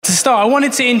start, I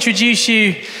wanted to introduce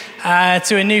you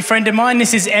to a new friend of mine.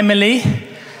 This is Emily.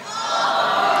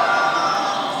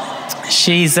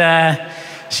 She's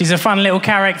a fun little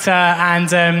character,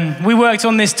 and we worked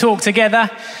on this talk together.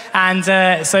 And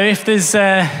so if there's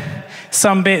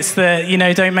some bits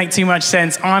that don't make too much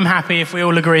sense, I'm happy if we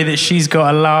all agree that she's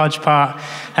got a large part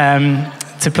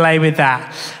to play with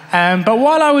that. But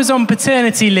while I was on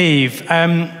paternity leave,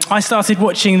 I started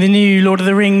watching the new Lord of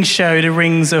the Rings show, The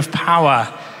Rings of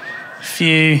Power.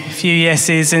 Few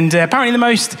yeses, and apparently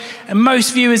the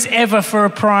most viewers ever for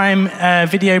a Prime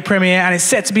Video premiere, and it's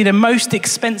set to be the most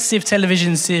expensive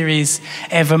television series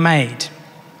ever made.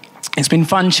 It's been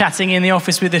fun chatting in the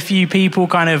office with a few people,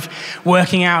 kind of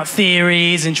working out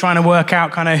theories and trying to work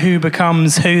out kind of who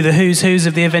becomes who, the who's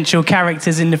of the eventual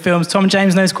characters in the films. Tom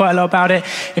James knows quite a lot about it,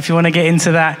 if you want to get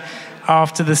into that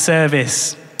after the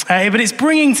service. But it's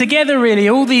bringing together really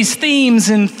all these themes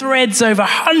and threads over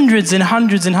hundreds and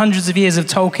hundreds and hundreds of years of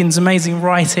Tolkien's amazing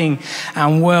writing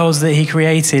and worlds that he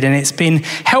created. And it's been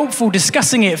helpful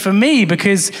discussing it for me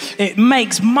because it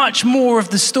makes much more of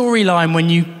the storyline when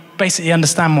you basically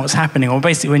understand what's happening, or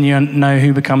basically when you know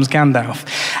who becomes Gandalf.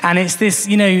 And it's this,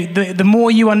 the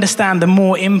more you understand, the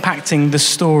more impacting the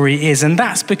story is. And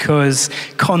that's because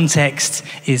context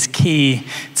is key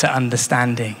to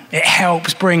understanding. It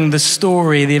helps bring the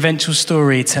story, the eventual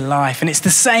story, to life. And it's the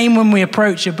same when we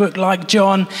approach a book like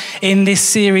John in this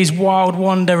series, Wild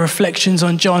Wander, Reflections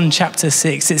on John, chapter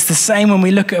 6. It's the same when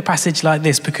we look at a passage like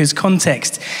this because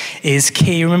context is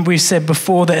key. Remember we've said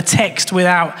before that a text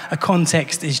without a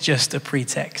context is just a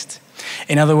pretext.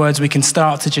 In other words, we can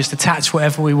start to just attach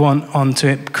whatever we want onto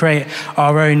it, create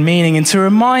our own meaning. And to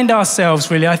remind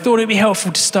ourselves, really, I thought it'd be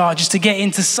helpful to start just to get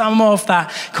into some of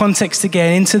that context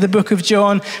again, into the book of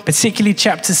John, particularly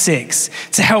chapter 6,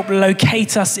 to help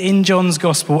locate us in John's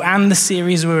gospel and the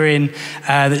series we're in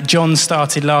that John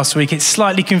started last week. It's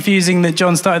slightly confusing that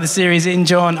John started the series in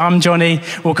John. I'm Johnny.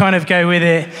 We'll kind of go with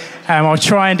it. I'll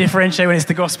try and differentiate when it's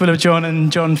the Gospel of John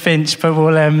and John Finch, but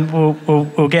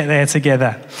we'll get there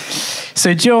together.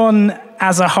 So John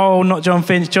as a whole, not John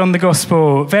Finch, John the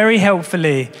Gospel, very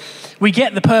helpfully, we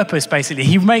get the purpose, basically.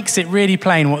 He makes it really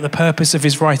plain what the purpose of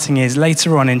his writing is.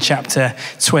 Later on in chapter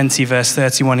 20, verse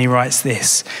 31, he writes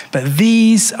this: "But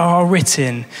these are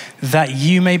written that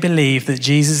you may believe that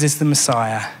Jesus is the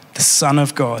Messiah, the Son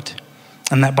of God,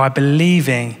 and that by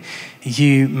believing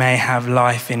you may have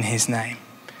life in his name."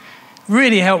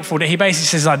 Really helpful that he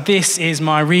basically says, this is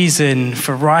my reason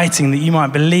for writing, that you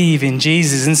might believe in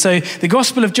Jesus. And so the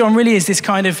Gospel of John really is this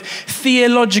kind of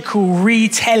theological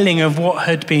retelling of what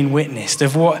had been witnessed,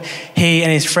 of what he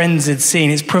and his friends had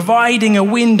seen. It's providing a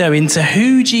window into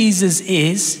who Jesus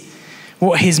is,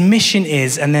 what his mission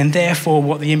is, and then therefore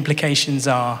what the implications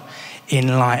are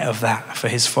in light of that for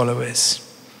his followers.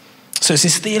 So it's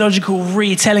this theological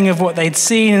retelling of what they'd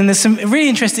seen, and there's some really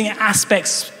interesting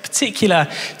aspects particular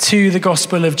to the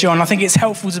Gospel of John. I think it's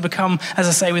helpful to become, as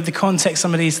I say, with the context,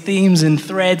 some of these themes and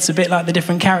threads, a bit like the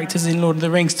different characters in Lord of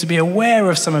the Rings, to be aware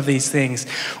of some of these things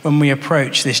when we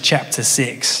approach this chapter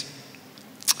 6.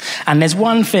 And there's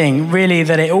one thing really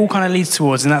that it all kind of leads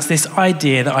towards, and that's this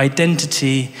idea that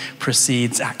identity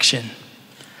precedes action.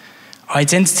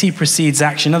 Identity precedes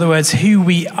action. In other words, who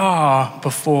we are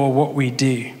before what we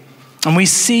do. And we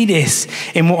see this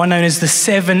in what are known as the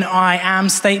 7 I am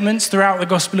statements throughout the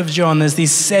Gospel of John. There's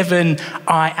these 7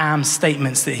 I am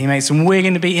statements that he makes. And we're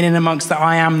going to be in and amongst the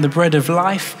I am the bread of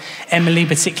life. Emily,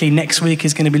 particularly next week,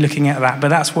 is going to be looking at that. But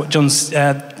that's what John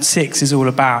 6 is all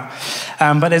about.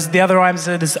 But there's the other I am.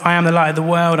 So there's I am the light of the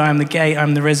world. I am the gate. I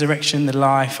am the resurrection, the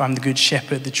life. I'm the good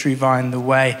shepherd, the true vine, the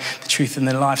way, the truth, and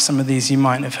the life. Some of these you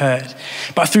might have heard.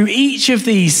 But through each of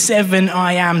these 7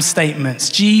 I am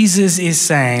statements, Jesus is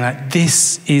saying,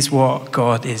 this is what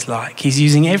God is like. He's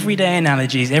using everyday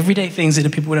analogies, everyday things that the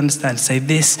people would understand to say,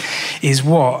 this is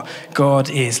what God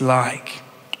is like.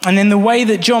 And then the way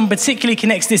that John particularly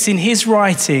connects this in his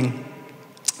writing,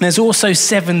 there's also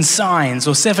 7 signs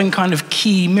or 7 kind of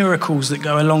key miracles that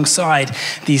go alongside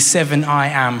these 7 I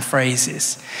am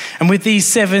phrases. And with these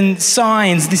 7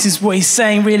 signs, this is what he's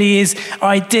saying really is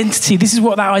identity. This is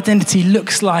what that identity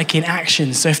looks like in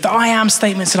action. So if the I am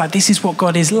statements are like, this is what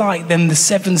God is like, then the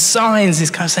 7 signs is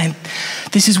kind of saying,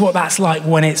 this is what that's like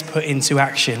when it's put into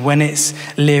action, when it's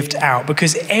lived out.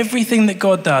 Because everything that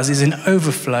God does is an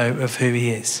overflow of who he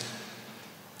is.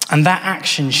 And that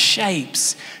action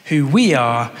shapes who we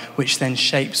are, which then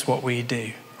shapes what we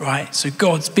do, right? So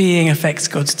God's being affects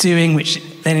God's doing, which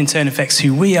then in turn affects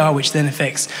who we are, which then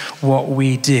affects what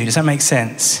we do. Does that make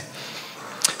sense?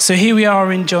 So here we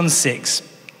are in John 6.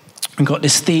 We've got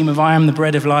this theme of I am the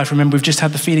bread of life. Remember, we've just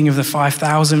had the feeding of the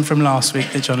 5,000 from last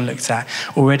week that John looked at.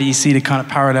 Already you see the kind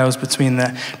of parallels between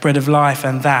the bread of life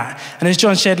and that. And as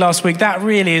John shared last week, that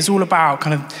really is all about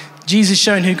kind of Jesus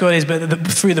showing who God is, but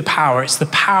through the power. It's the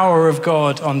power of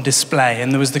God on display.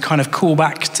 And there was the kind of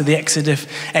callback to the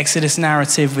Exodus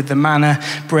narrative with the manna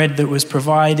bread that was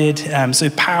provided. So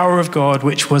power of God,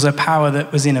 which was a power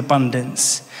that was in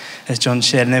abundance, as John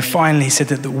shared. And then finally he said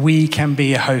that we can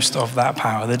be a host of that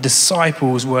power. The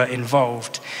disciples were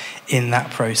involved in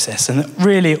that process. And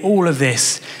really all of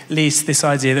this leads to this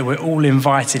idea that we're all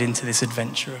invited into this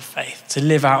adventure of faith, to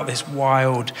live out this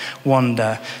wild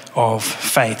wonder of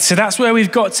faith. So that's where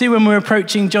we've got to when we're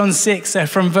approaching John 6.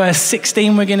 From verse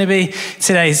 16 we're going to be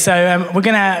today. So we're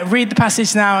going to read the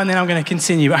passage now and then I'm going to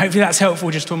continue. But hopefully that's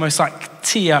helpful, just to almost like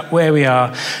tee up where we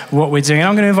are, what we're doing. And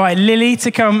I'm going to invite Lily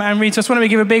to come and read to us. Why don't we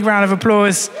give a big round of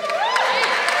applause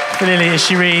for Lily as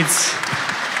she reads.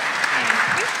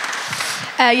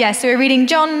 So we're reading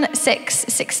John 6,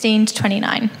 16 to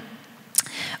 29.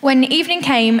 When evening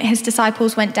came, his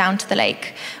disciples went down to the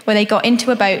lake, where they got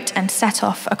into a boat and set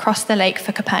off across the lake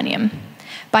for Capernaum.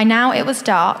 By now it was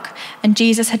dark, and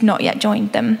Jesus had not yet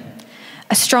joined them.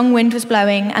 A strong wind was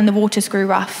blowing, and the waters grew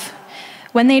rough.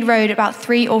 When they'd rowed about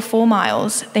 3 or 4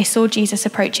 miles, they saw Jesus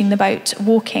approaching the boat,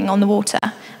 walking on the water,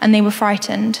 and they were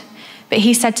frightened. But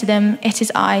he said to them, "It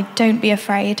is I, don't be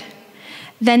afraid."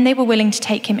 Then they were willing to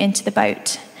take him into the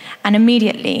boat, and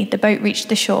immediately the boat reached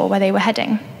the shore where they were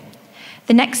heading.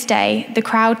 The next day, the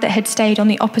crowd that had stayed on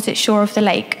the opposite shore of the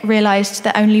lake realized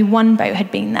that only one boat had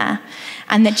been there,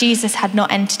 and that Jesus had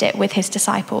not entered it with his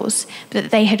disciples, but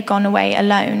that they had gone away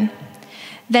alone.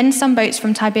 Then some boats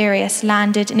from Tiberias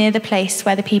landed near the place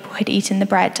where the people had eaten the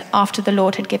bread after the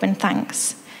Lord had given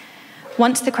thanks.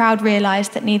 Once the crowd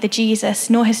realized that neither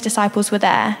Jesus nor his disciples were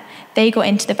there, they got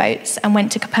into the boats and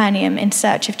went to Capernaum in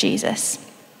search of Jesus.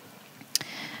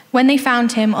 When they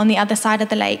found him on the other side of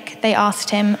the lake, they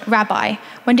asked him, "Rabbi,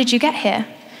 when did you get here?"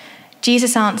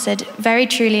 Jesus answered, "Very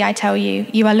truly I tell you,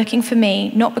 you are looking for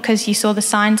me not because you saw the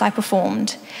signs I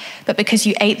performed, but because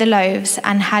you ate the loaves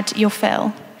and had your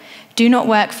fill. Do not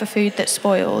work for food that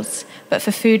spoils, but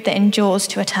for food that endures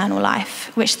to eternal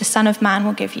life, which the Son of Man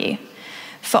will give you.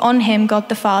 For on him God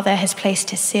the Father has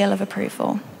placed his seal of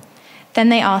approval." Then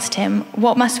they asked him,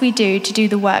 "What must we do to do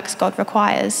the works God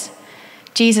requires?"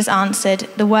 Jesus answered,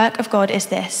 "The work of God is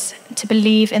this, to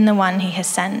believe in the one he has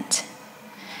sent."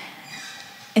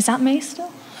 Is that me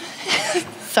still?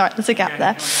 Sorry, there's a gap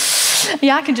there.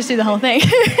 Yeah, I can just do the whole thing.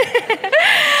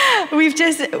 We've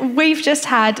just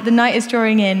had The Night is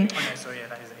Drawing In.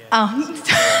 Oh.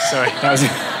 Sorry, that was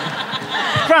it.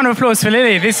 Round of applause for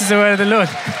Lily. This is the word of the Lord.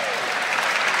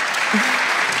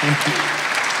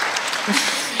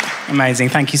 Amazing.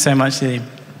 Thank you so much, Lily.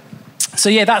 So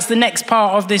that's the next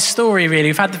part of this story, really.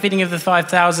 We've had the feeding of the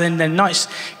 5,000, then nights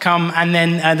come, and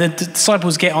then the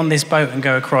disciples get on this boat and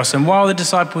go across. And while the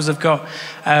disciples have got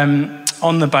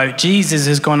on the boat, Jesus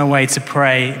has gone away to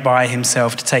pray by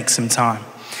himself to take some time.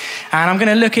 And I'm going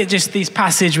to look at just this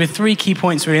passage with 3 key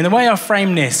points, really. And the way I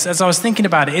frame this, as I was thinking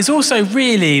about it, is also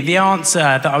really the answer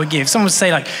that I would give. Someone would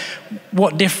say, like,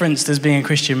 what difference does being a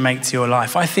Christian make to your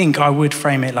life? I think I would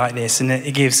frame it like this, and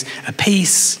it gives a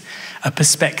peace, a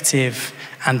perspective,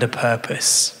 and a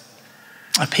purpose.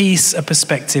 A peace, a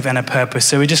perspective, and a purpose.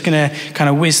 So we're just going to kind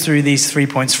of whiz through these 3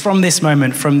 points from this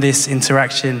moment, from this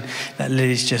interaction that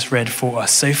Lily's just read for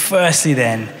us. So firstly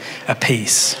then, a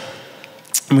peace.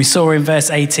 And we saw in verse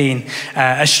 18,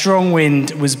 a strong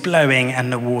wind was blowing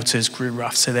and the waters grew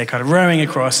rough. So they're kind of rowing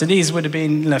across. So these would have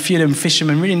been, a few of them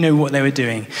fishermen really knew what they were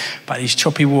doing. But these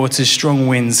choppy waters, strong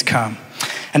winds come.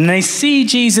 And they see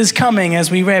Jesus coming, as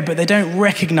we read, but they don't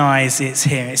recognize it's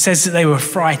him. It says that they were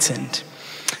frightened.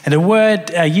 And the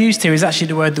word used here is actually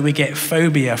the word that we get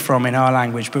phobia from in our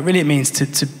language. But really it means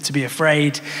to be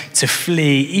afraid, to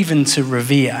flee, even to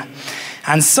revere.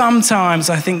 And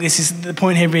sometimes I think this is the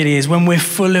point here really is when we're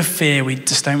full of fear, we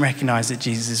just don't recognize that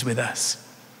Jesus is with us.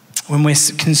 When we're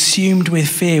consumed with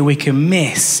fear, we can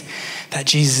miss that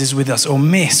Jesus is with us or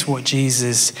miss what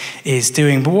Jesus is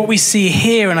doing. But what we see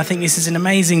here, and I think this is an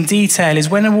amazing detail, is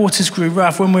when the waters grew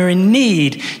rough, when we're in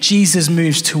need, Jesus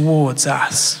moves towards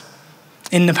us.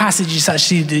 In the passage, it's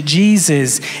actually that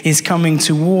Jesus is coming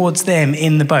towards them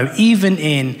in the boat, even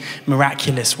in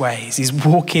miraculous ways. He's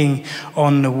walking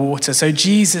on the water. So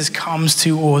Jesus comes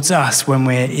towards us when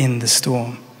we're in the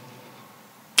storm.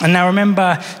 And now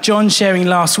remember John sharing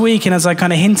last week, and as I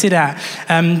kind of hinted at,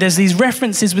 there's these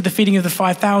references with the feeding of the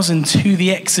 5,000 to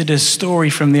the Exodus story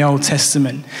from the Old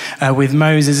Testament with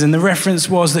Moses. And the reference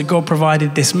was that God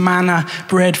provided this manna,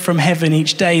 bread from heaven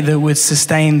each day that would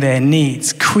sustain their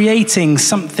needs, creating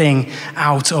something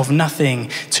out of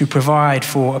nothing to provide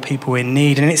for a people in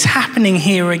need. And it's happening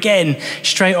here again,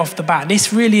 straight off the bat.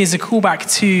 This really is a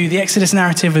callback to the Exodus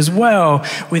narrative as well,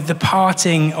 with the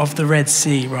parting of the Red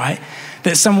Sea, right?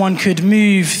 That someone could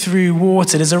move through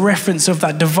water. There's a reference of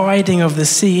that dividing of the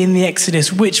sea in the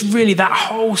Exodus, which really that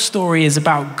whole story is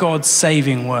about God's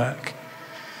saving work,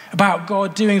 about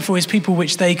God doing for his people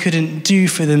which they couldn't do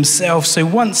for themselves. So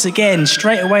once again,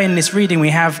 straight away in this reading,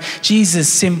 we have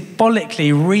Jesus symbolically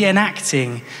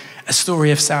reenacting a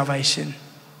story of salvation,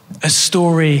 a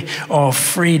story of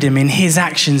freedom in his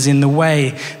actions, in the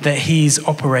way that he's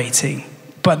operating.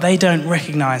 But they don't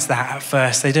recognize that at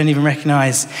first. They don't even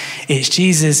recognize it's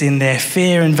Jesus in their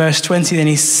fear. In verse 20, then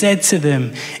he said to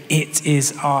them, "It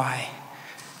is I.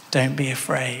 Don't be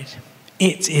afraid.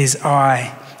 It is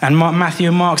I." And Matthew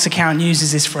and Mark's account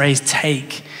uses this phrase,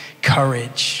 take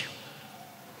courage.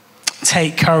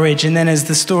 Take courage. And then as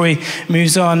the story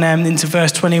moves on into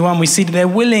verse 21, we see that they're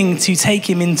willing to take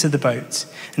him into the boat.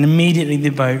 And immediately the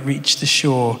boat reached the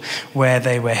shore where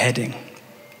they were heading.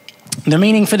 The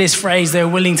meaning for this phrase, they're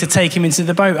willing to take him into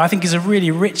the boat, I think is a really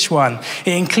rich one.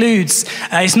 It includes,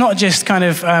 it's not just kind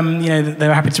of,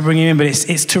 they're happy to bring him in, but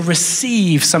it's to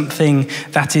receive something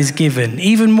that is given.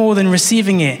 Even more than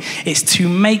receiving it, it's to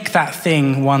make that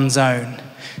thing one's own.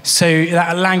 So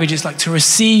that language is like to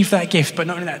receive that gift, but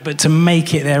not only that, but to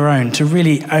make it their own, to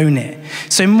really own it.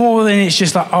 So more than it's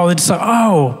just like,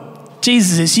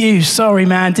 Jesus, it's you. Sorry,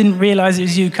 man. Didn't realize it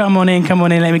was you. Come on in.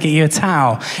 Let me get you a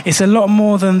towel. It's a lot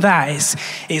more than that.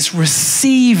 It's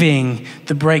receiving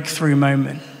the breakthrough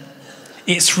moment.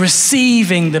 It's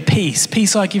receiving the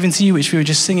peace I given to you, which we were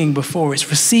just singing before. It's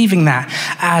receiving that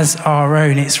as our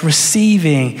own. It's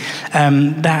receiving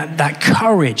that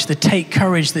courage, the take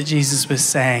courage that Jesus was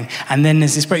saying. And then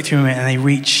there's this breakthrough moment and they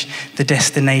reach the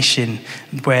destination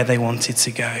where they wanted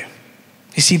to go.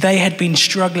 You see, they had been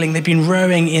struggling. They'd been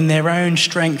rowing in their own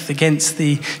strength against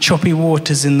the choppy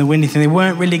waters and the windy thing. They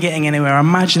weren't really getting anywhere. I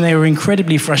imagine they were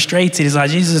incredibly frustrated. It's like,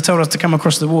 Jesus has told us to come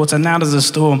across the water. Now there's a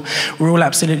storm. We're all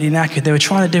absolutely knackered. They were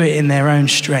trying to do it in their own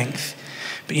strength.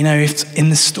 But if in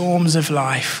the storms of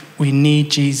life, we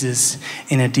need Jesus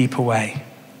in a deeper way.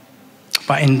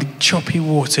 But in choppy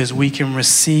waters, we can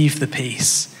receive the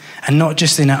peace. And not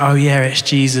just in it's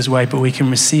Jesus' way, but we can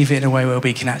receive it in a way where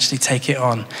we can actually take it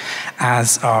on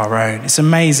as our own. It's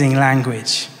amazing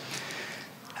language.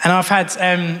 And I've had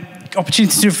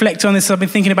opportunity to reflect on this. I've been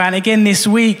thinking about it again this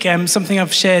week. Something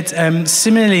I've shared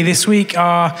similarly this week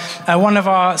one of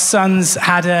our sons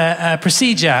had a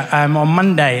procedure on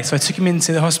Monday. So I took him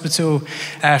into the hospital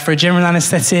for a general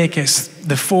anaesthetic. It's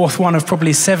the fourth one of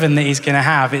probably 7 that he's going to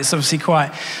have. It's obviously quite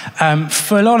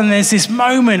full on. And there's this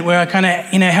moment where I kind of,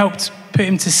 helped put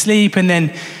him to sleep and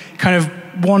then kind of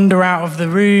wander out of the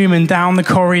room and down the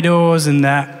corridors, and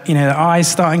that, the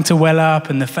eyes starting to well up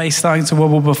and the face starting to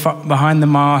wobble behind the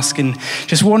mask, and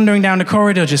just wandering down the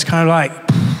corridor, just kind of like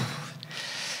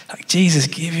Jesus,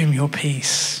 give him your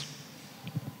peace.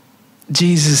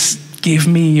 Jesus, give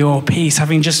me your peace.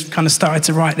 Having just kind of started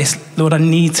to write this, Lord, I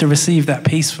need to receive that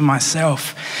peace for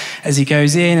myself as he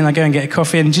goes in, and I go and get a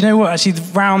coffee. And do you know what? Actually,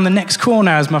 round the next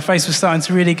corner, as my face was starting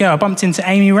to really go, I bumped into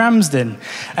Amy Ramsden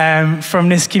from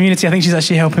this community. I think she's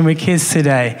actually helping with kids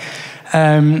today.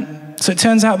 So it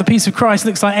turns out the peace of Christ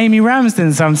looks like Amy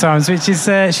Ramsden sometimes, which is,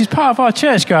 she's part of our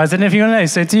church, guys. I don't know if you want to know.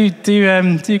 So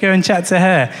do go and chat to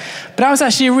her. But that was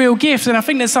actually a real gift. And I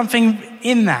think there's something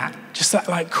in that. Just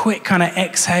that quick kind of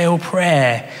exhale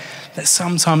prayer, that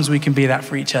sometimes we can be that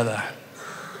for each other.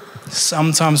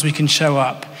 Sometimes we can show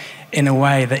up in a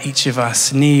way that each of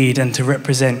us need, and to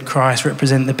represent Christ,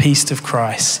 represent the peace of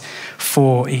Christ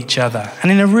for each other.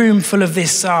 And in a room full of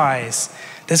this size,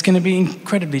 there's going to be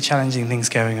incredibly challenging things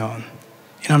going on.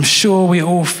 I'm sure we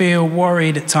all feel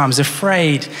worried at times,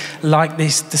 afraid, like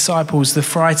these disciples, the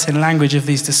frightened language of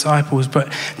these disciples.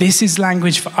 But this is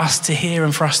language for us to hear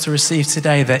and for us to receive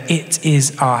today, that it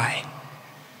is I.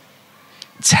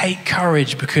 Take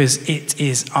courage, because it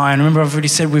is I. And remember, I've already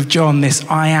said with John, this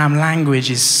I am language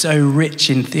is so rich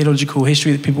in theological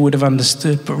history that people would have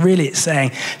understood. But really it's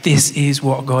saying, this is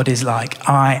what God is like.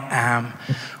 I am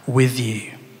with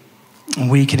you. And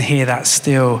we can hear that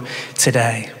still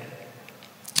today.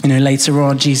 Later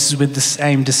on, Jesus with the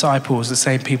same disciples, the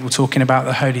same people, talking about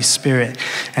the Holy Spirit.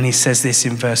 And he says this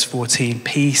in verse 14,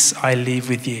 peace I leave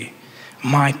with you.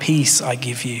 My peace I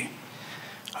give you.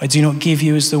 I do not give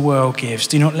you as the world gives.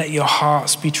 Do not let your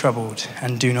hearts be troubled,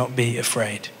 and do not be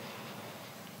afraid.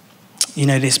 You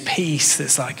know, this peace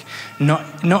that's like,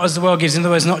 not as the world gives, in other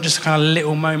words, not just a kind of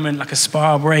little moment like a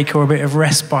spa break or a bit of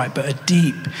respite, but a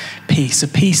deep peace, a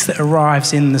peace that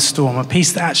arrives in the storm, a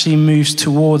peace that actually moves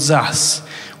towards us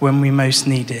when we most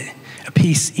need it, a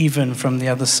peace even from the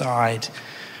other side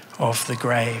of the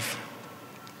grave.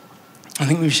 I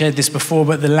think we've shared this before,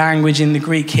 but the language in the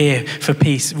Greek here for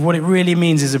peace, what it really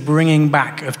means is a bringing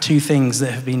back of two things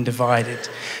that have been divided,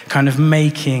 kind of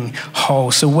making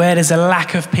whole. So where there's a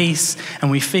lack of peace,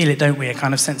 and we feel it, don't we, a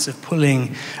kind of sense of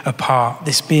pulling apart,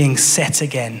 this being set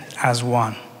again as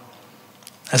one.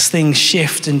 As things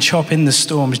shift and chop in the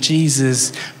storms,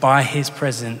 Jesus, by his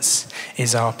presence,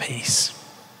 is our peace.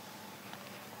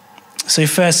 So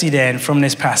firstly then, from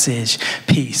this passage,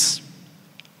 peace.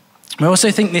 I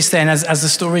also think this then, as the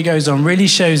story goes on, really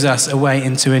shows us a way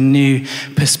into a new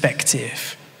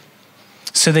perspective.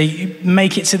 So they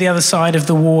make it to the other side of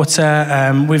the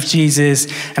water with Jesus,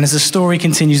 and as the story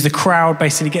continues, the crowd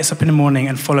basically gets up in the morning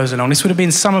and follows along. This would have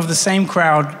been some of the same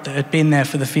crowd that had been there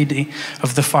for the feeding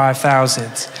of the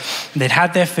 5,000. They'd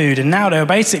had their food, and now they were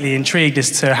basically intrigued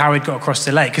as to how he'd got across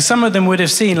the lake, because some of them would have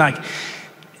seen, like,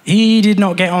 he did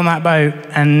not get on that boat,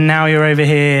 and now you're over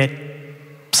here.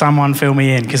 Someone fill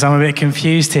me in, because I'm a bit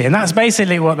confused here. And that's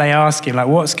basically what they ask him, like,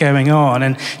 what's going on?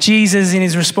 And Jesus, in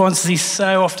his response, as he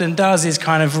so often does, is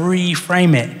kind of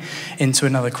reframe it into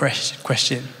another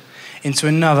question, into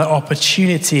another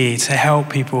opportunity to help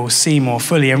people see more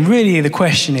fully. And really, the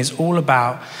question is all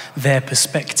about their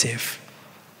perspective.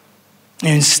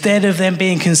 Instead of them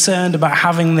being concerned about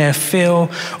having their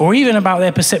fill, or even about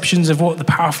their perceptions of what the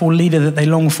powerful leader that they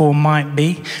long for might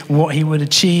be, what he would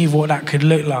achieve, what that could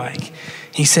look like,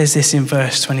 he says this in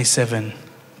verse 27,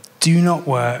 do not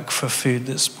work for food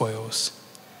that spoils,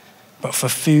 but for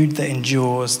food that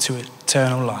endures to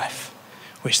eternal life,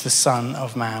 which the Son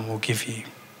of Man will give you.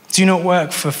 Do not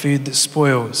work for food that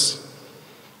spoils.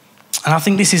 And I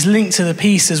think this is linked to the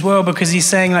peace as well, because he's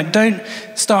saying, like, don't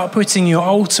start putting your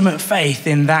ultimate faith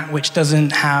in that which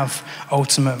doesn't have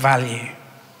ultimate value.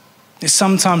 It's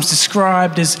sometimes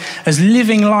described as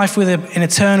living life with an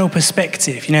eternal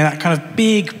perspective, you know, that kind of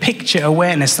big picture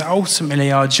awareness that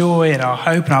ultimately our joy and our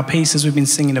hope and our peace, as we've been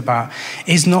singing about,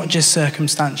 is not just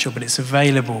circumstantial, but it's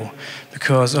available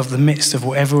because of the midst of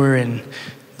whatever we're in,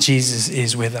 Jesus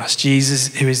is with us.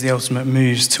 Jesus, who is the ultimate,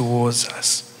 moves towards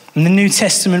us. And the New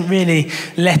Testament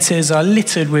letters are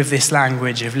littered with this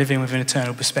language of living with an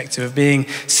eternal perspective, of being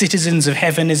citizens of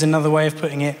heaven is another way of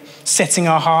putting it, setting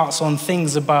our hearts on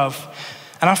things above.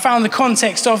 And I found the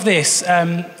context of this,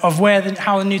 of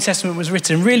how the New Testament was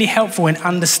written, really helpful in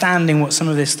understanding what some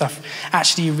of this stuff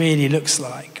actually really looks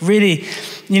like. Really,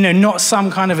 you know, not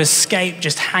some kind of escape,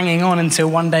 just hanging on until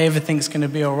one day everything's going to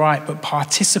be all right, but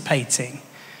participating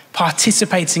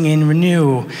in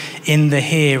renewal in the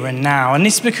here and now. And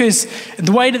this because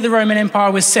the way that the Roman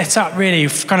Empire was set up, really,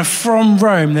 kind of from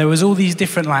Rome, there was all these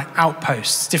different like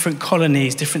outposts, different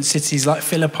colonies, different cities like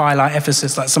Philippi, like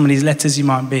Ephesus, like some of these letters you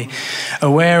might be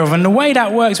aware of. And the way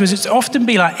that works was it's often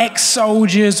be like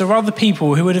ex-soldiers or other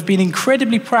people who would have been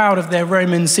incredibly proud of their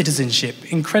Roman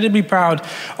citizenship, incredibly proud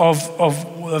of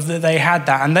that they had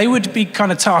that, and they would be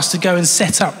kind of tasked to go and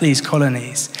set up these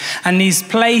colonies. And these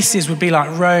places would be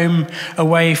like Rome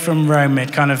away from Rome.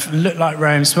 It'd kind of look like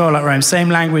Rome, smell like Rome, same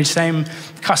language, same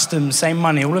customs, same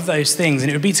money, all of those things.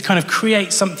 And it would be to kind of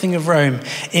create something of Rome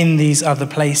in these other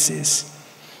places.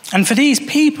 And for these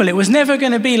people, it was never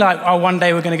going to be like, oh, one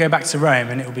day we're going to go back to Rome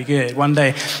and it'll be good. One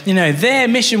day, you know, their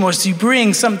mission was to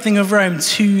bring something of Rome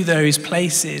to those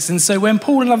places. And so when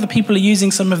Paul and other people are using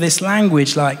some of this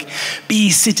language, like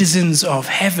be citizens of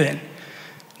heaven,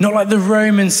 not like the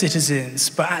Roman citizens,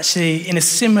 but actually in a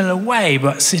similar way,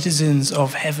 but citizens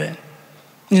of heaven.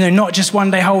 You know, not just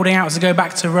one day holding out to go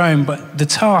back to Rome, but the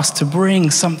task to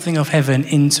bring something of heaven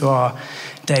into our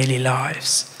daily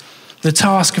lives. The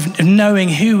task of knowing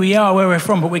who we are, where we're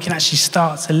from, but we can actually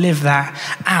start to live that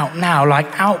out now, like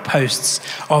outposts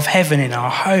of heaven in our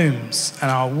homes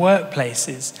and our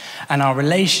workplaces and our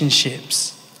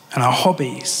relationships and our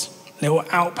hobbies. Little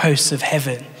outposts of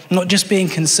heaven, not just being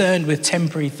concerned with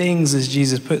temporary things, as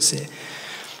Jesus puts it,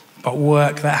 but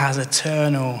work that has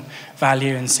eternal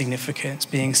value and significance,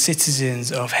 being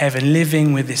citizens of heaven,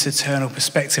 living with this eternal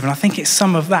perspective. And I think it's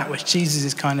some of that which Jesus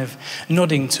is kind of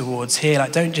nodding towards here.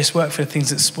 Like, don't just work for the things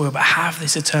that spoil, but have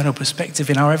this eternal perspective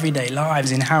in our everyday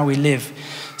lives, in how we live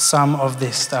some of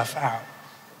this stuff out.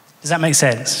 Does that make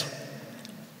sense?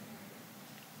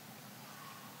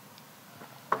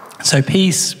 So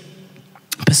peace,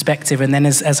 perspective. And then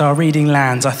as our reading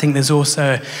lands, I think there's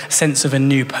also a sense of a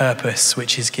new purpose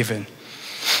which is given.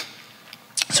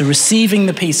 So receiving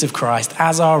the peace of Christ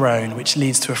as our own, which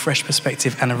leads to a fresh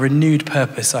perspective and a renewed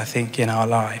purpose, I think, in our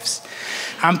lives.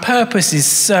 And purpose is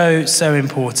so, so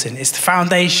important. It's the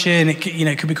foundation. It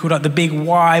could be called like the big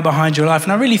why behind your life.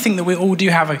 And I really think that we all do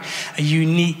have a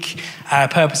unique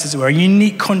purpose, as it were, a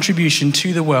unique contribution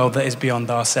to the world that is beyond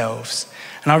ourselves.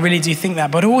 And I really do think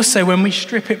that. But also when we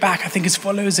strip it back, I think as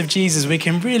followers of Jesus, we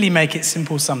can really make it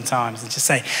simple sometimes and just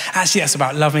say, actually, that's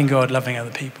about loving God, loving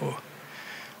other people.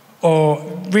 Or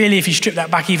really, if you strip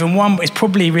that back even one, it's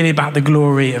probably really about the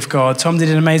glory of God. Tom did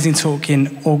an amazing talk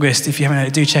in August. If you haven't heard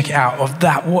it, do check it out, of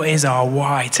that. What is our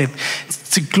why? To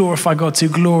glorify God, to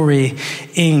glory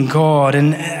in God.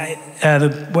 And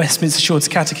the Westminster Shorter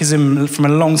Catechism from a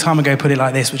long time ago put it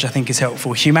like this, which I think is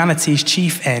helpful. Humanity's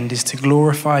chief end is to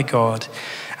glorify God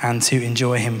and to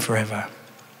enjoy him forever.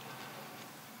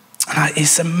 And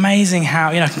it's amazing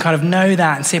how, I can kind of know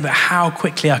that and see, but how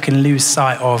quickly I can lose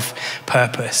sight of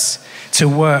purpose, to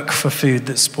work for food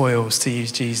that spoils, to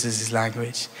use Jesus'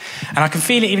 language. And I can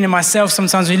feel it even in myself.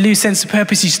 Sometimes we lose sense of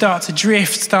purpose. You start to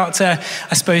drift, start to,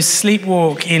 I suppose,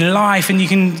 sleepwalk in life. And you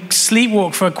can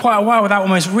sleepwalk for quite a while without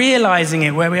almost realizing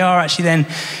it, where we are actually then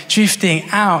drifting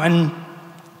out. And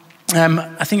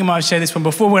I think I might have shared this one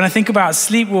before. When I think about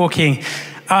sleepwalking,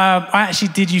 I actually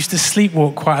did used to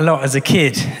sleepwalk quite a lot as a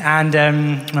kid, and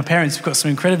my parents have got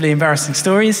some incredibly embarrassing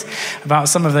stories about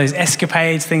some of those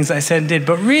escapades, things that I said and did,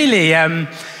 but really,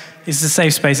 it's a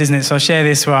safe space, isn't it? So I'll share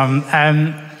this one.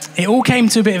 It all came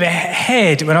to a bit of a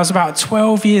head when I was about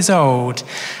 12 years old,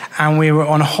 and we were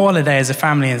on holiday as a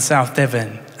family in South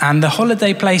Devon. And the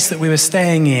holiday place that we were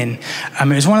staying in, it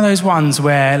was one of those ones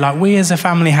where, like, we as a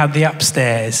family had the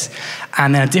upstairs,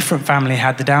 and then a different family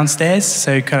had the downstairs.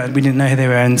 So kind of, we didn't know who they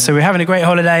were. And so we were having a great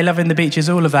holiday, loving the beaches,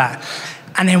 all of that.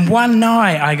 And then one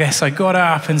night, I guess, I got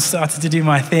up and started to do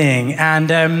my thing.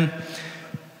 And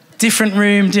different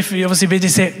room, obviously a bit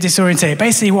disorientated.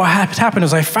 Basically, what happened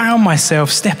was I found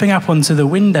myself stepping up onto the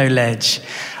window ledge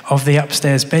of the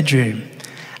upstairs bedroom.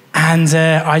 And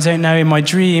I don't know, in my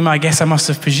dream, I guess I must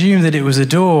have presumed that it was a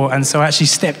door. And so I actually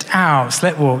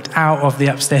sleptwalked out of the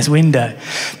upstairs window.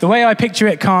 The way I picture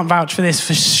it, can't vouch for this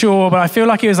for sure, but I feel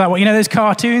like it was like, those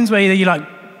cartoons where you like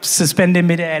suspend in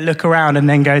midair, look around and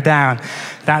then go down.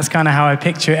 That's kind of how I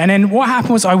picture it. And then what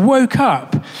happened was I woke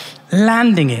up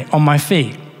landing it on my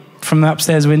feet from the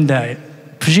upstairs window,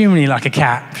 presumably like a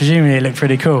cat. Presumably it looked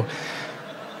pretty cool.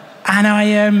 And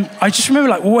I just remember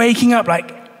like waking up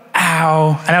like,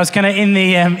 ow, and I was kind of in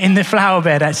the flower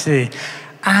bed actually,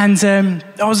 and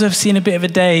I was obviously in a bit of a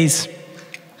daze.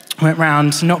 Went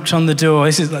round, knocked on the door.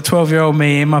 This is like 12-year-old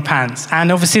me in my pants, and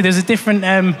obviously there's a different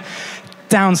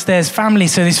downstairs family.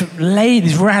 So this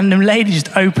random lady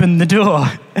just opened the door,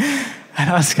 and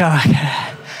I was kind of like,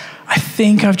 I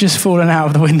think I've just fallen out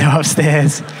of the window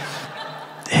upstairs.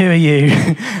 Who are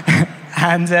you?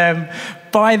 And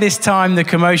by this time, the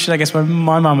commotion, I guess my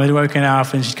mum had woken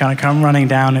up and she'd kind of come running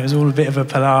down. It was all a bit of a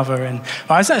palaver. And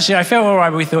I felt all right,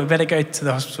 but we thought we'd better go to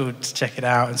the hospital to check it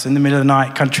out. And so in the middle of the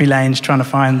night, country lanes, trying to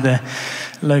find the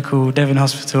local Devon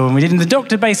hospital. And we didn't. The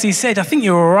doctor basically said, I think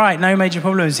you're all right, no major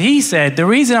problems. He said, the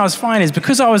reason I was fine is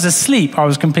because I was asleep, I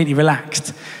was completely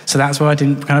relaxed. So that's why I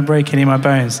didn't kind of break any of my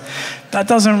bones. That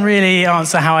doesn't really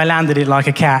answer how I landed it like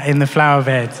a cat in the flower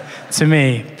bed to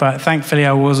me, but thankfully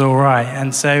I was all right.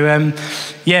 And so,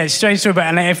 it's a strange story,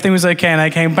 but everything was okay and I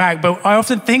came back. But I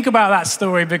often think about that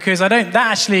story because I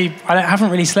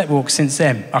haven't really sleepwalked since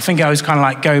then. I think I was kind of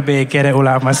like, go big, get it all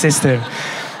out of my system.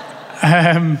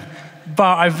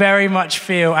 But I very much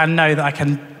feel and know that I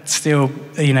can still,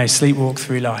 sleepwalk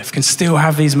through life, can still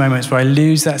have these moments where I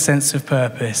lose that sense of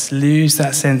purpose, lose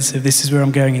that sense of this is where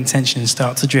I'm going intention, and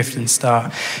start to drift and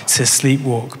start to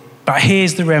sleepwalk. But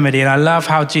here's the remedy, and I love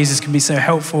how Jesus can be so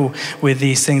helpful with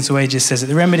these things, the way he just says it.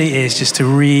 The remedy is just to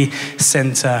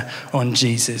re-center on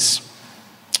Jesus.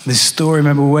 This story,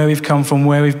 remember where we've come from,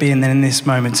 where we've been, then in this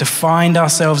moment, to find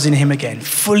ourselves in him again,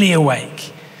 fully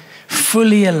awake,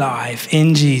 fully alive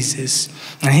in Jesus.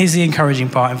 And here's the encouraging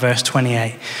part in verse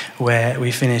 28 where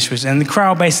we finish. And the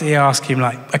crowd basically asked him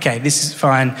like, okay, this is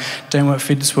fine, don't work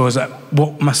food that spoils. Like,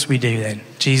 what must we do then?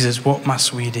 Jesus, what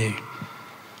must we do?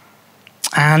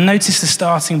 And notice the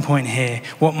starting point here.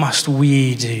 What must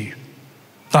we do?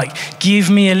 Like, give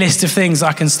me a list of things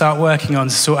I can start working on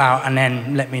to sort out and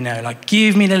then let me know. Like,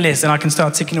 give me the list and I can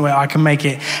start ticking away. I can make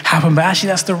it happen. But actually,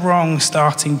 that's the wrong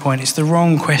starting point. It's the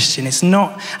wrong question. It's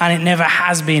not, and it never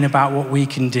has been about what we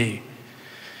can do.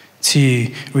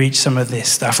 to reach some of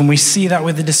this stuff. And we see that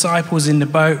with the disciples in the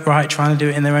boat, right? Trying to do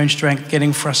it in their own strength,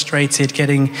 getting frustrated,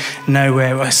 getting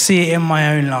nowhere. I see it in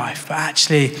my own life. But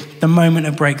actually, the moment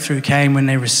of breakthrough came when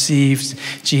they received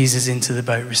Jesus into the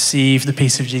boat, received the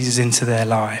peace of Jesus into their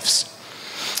lives.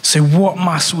 So what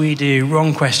must we do?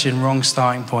 Wrong question, wrong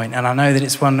starting point. And I know that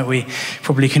it's one that we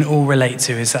probably can all relate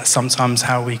to, is that sometimes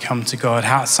how we come to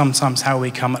God, sometimes how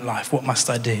we come at life. What must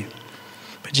I do?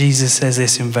 But Jesus says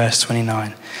this in verse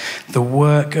 29. The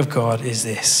work of God is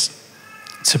this,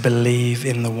 to believe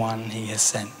in the one he has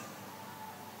sent.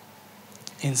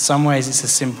 In some ways, it's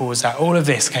as simple as that. All of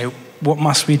this, okay, what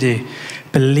must we do?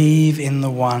 Believe in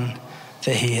the one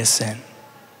that he has sent.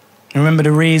 Remember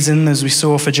the reason, as we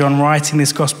saw, for John writing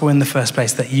this gospel in the first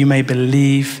place, that you may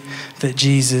believe that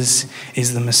Jesus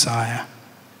is the Messiah.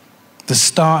 The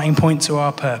starting point to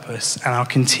our purpose and our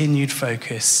continued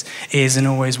focus is and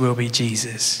always will be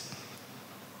Jesus.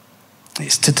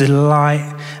 It's to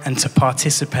delight and to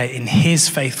participate in his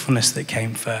faithfulness that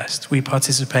came first. We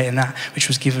participate in that which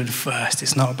was given first.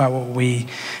 It's not about what we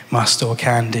must or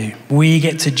can do. We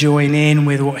get to join in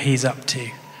with what he's up to,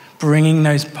 bringing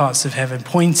those parts of heaven,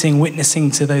 pointing,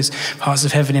 witnessing to those parts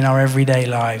of heaven in our everyday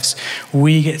lives.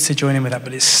 We get to join in with that,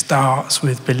 but it starts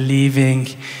with believing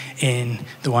in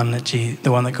the one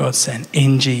that God sent,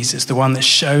 in Jesus, the one that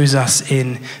shows us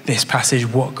in this passage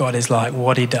what God is like,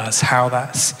 what he does, how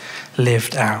that's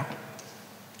lived out.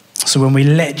 So when we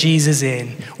let Jesus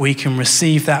in, we can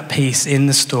receive that peace in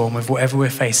the storm of whatever we're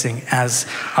facing as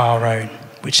our own,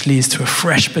 which leads to a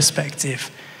fresh perspective,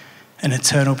 an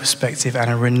eternal perspective, and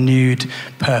a renewed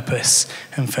purpose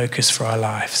and focus for our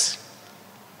lives.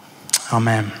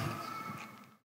 Amen.